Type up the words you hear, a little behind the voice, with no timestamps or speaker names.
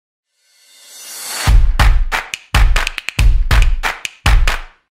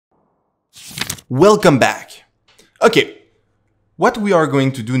Welcome back. Okay, what we are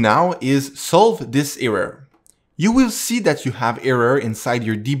going to do now is solve this error. You will see that you have error inside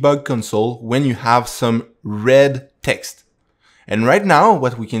your debug console when you have some red text. And right now,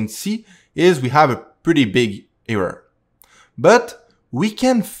 what we can see is we have a pretty big error. But we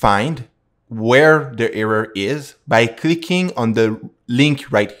can find where the error is by clicking on the link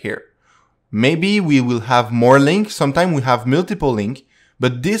right here. Maybe we will have more links. Sometimes we have multiple links,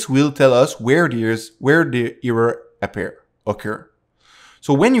 but this will tell us where the error occur.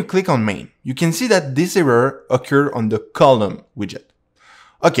 So when you click on main, you can see that this error occurred on the column widget.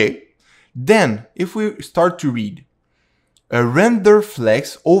 Okay, then if we start to read, a render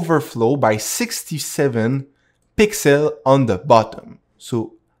flex overflow by 67 pixels on the bottom.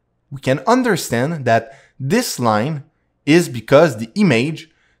 So we can understand that this line is because the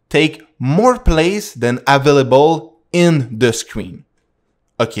image take more place than available in the screen.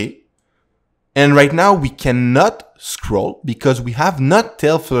 Okay. And right now we cannot scroll because we have not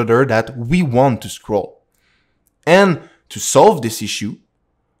tell Flutter that we want to scroll. And to solve this issue,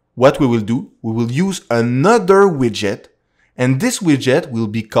 what we will do, we will use another widget, and this widget will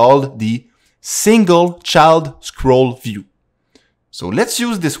be called the single child scroll view. So let's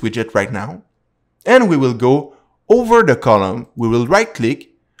use this widget right now, and we will go over the column. We will right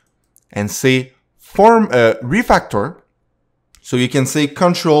click and say form a refactor. So you can say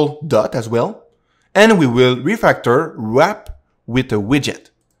control dot as well. And we will refactor wrap with a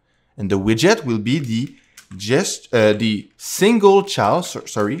widget. And the widget will be the single child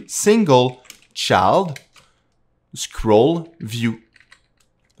scroll view.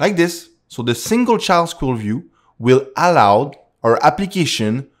 Like this. So the single child scroll view will allow our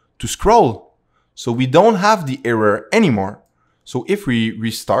application to scroll. So we don't have the error anymore. So if we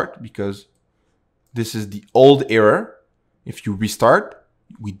restart, because this is the old error, if you restart,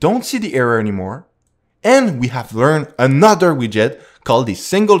 we don't see the error anymore. And we have learned another widget called the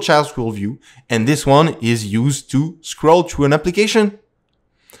single child scroll view. And this one is used to scroll through an application.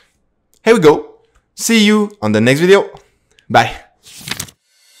 Here we go. See you on the next video. Bye.